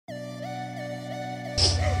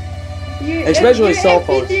Especially cell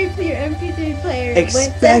phones. Your MP3 player.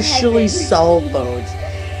 Especially cell phones.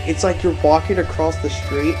 It's like you're walking across the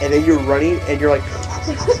street and then you're running and you're like,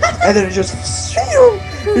 and then it just,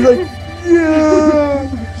 you're like,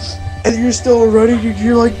 yeah, and you're still running and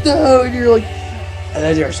you're like, no, and you're like, and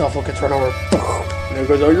then your cell phone gets run over, and there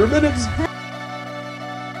goes all your minutes.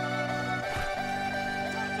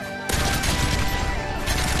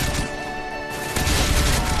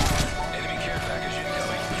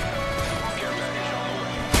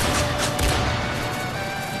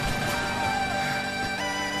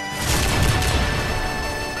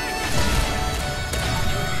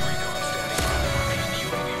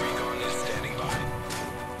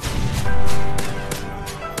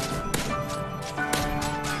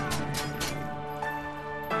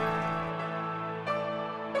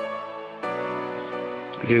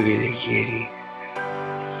 Look at the kitty.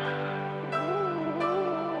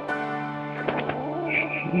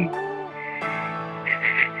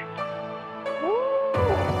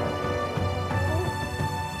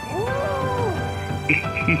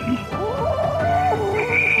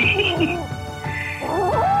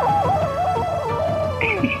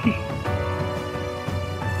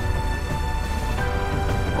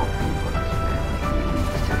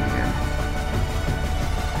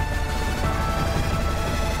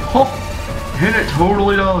 Oh, and it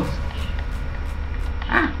totally does.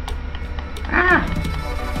 Ah, ah,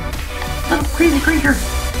 little crazy creature.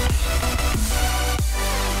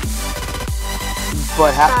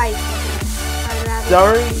 But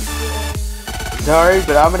sorry,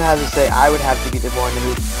 but I'm gonna have to say I would have to be the one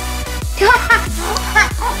who.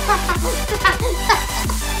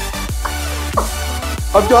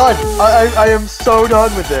 I'm done. I am so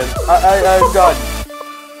done with this. I'm done.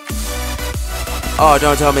 Oh,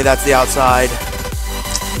 don't tell me that's the outside.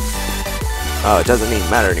 Oh, it doesn't even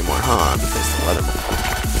matter anymore, huh? Because the weather.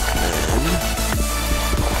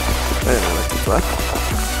 Wait a minute, what's left?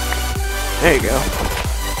 There you go.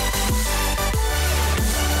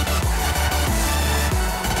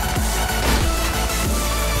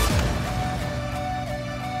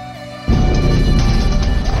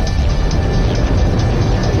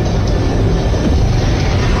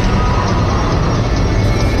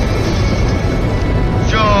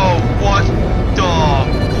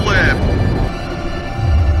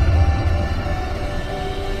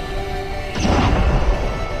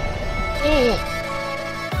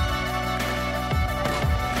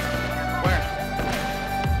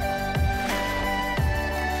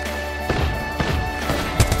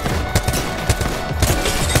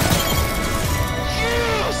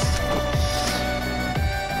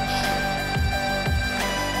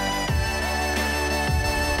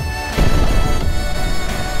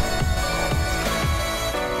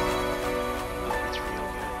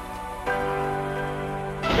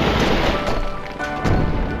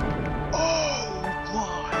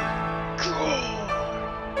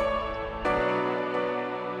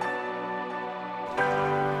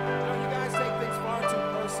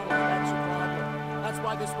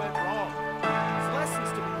 This went wrong. There's lessons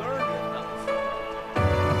to be learned here, fellas.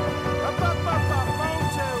 Up, phone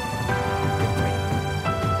two.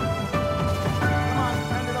 Come on,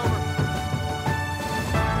 hand it over.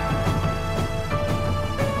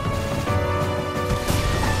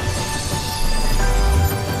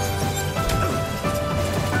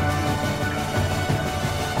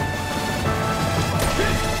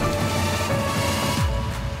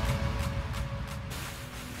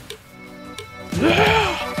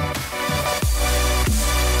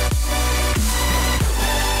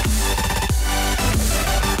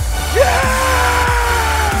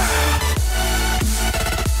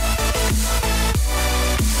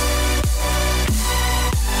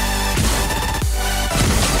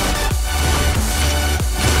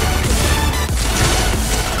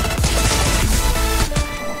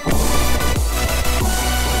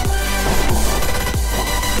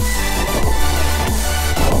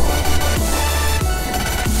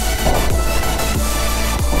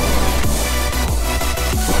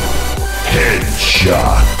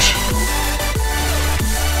 Headshot.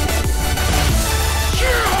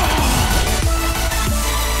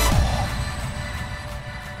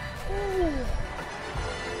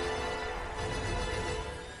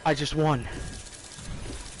 I just won.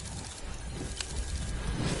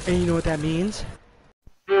 And you know what that means?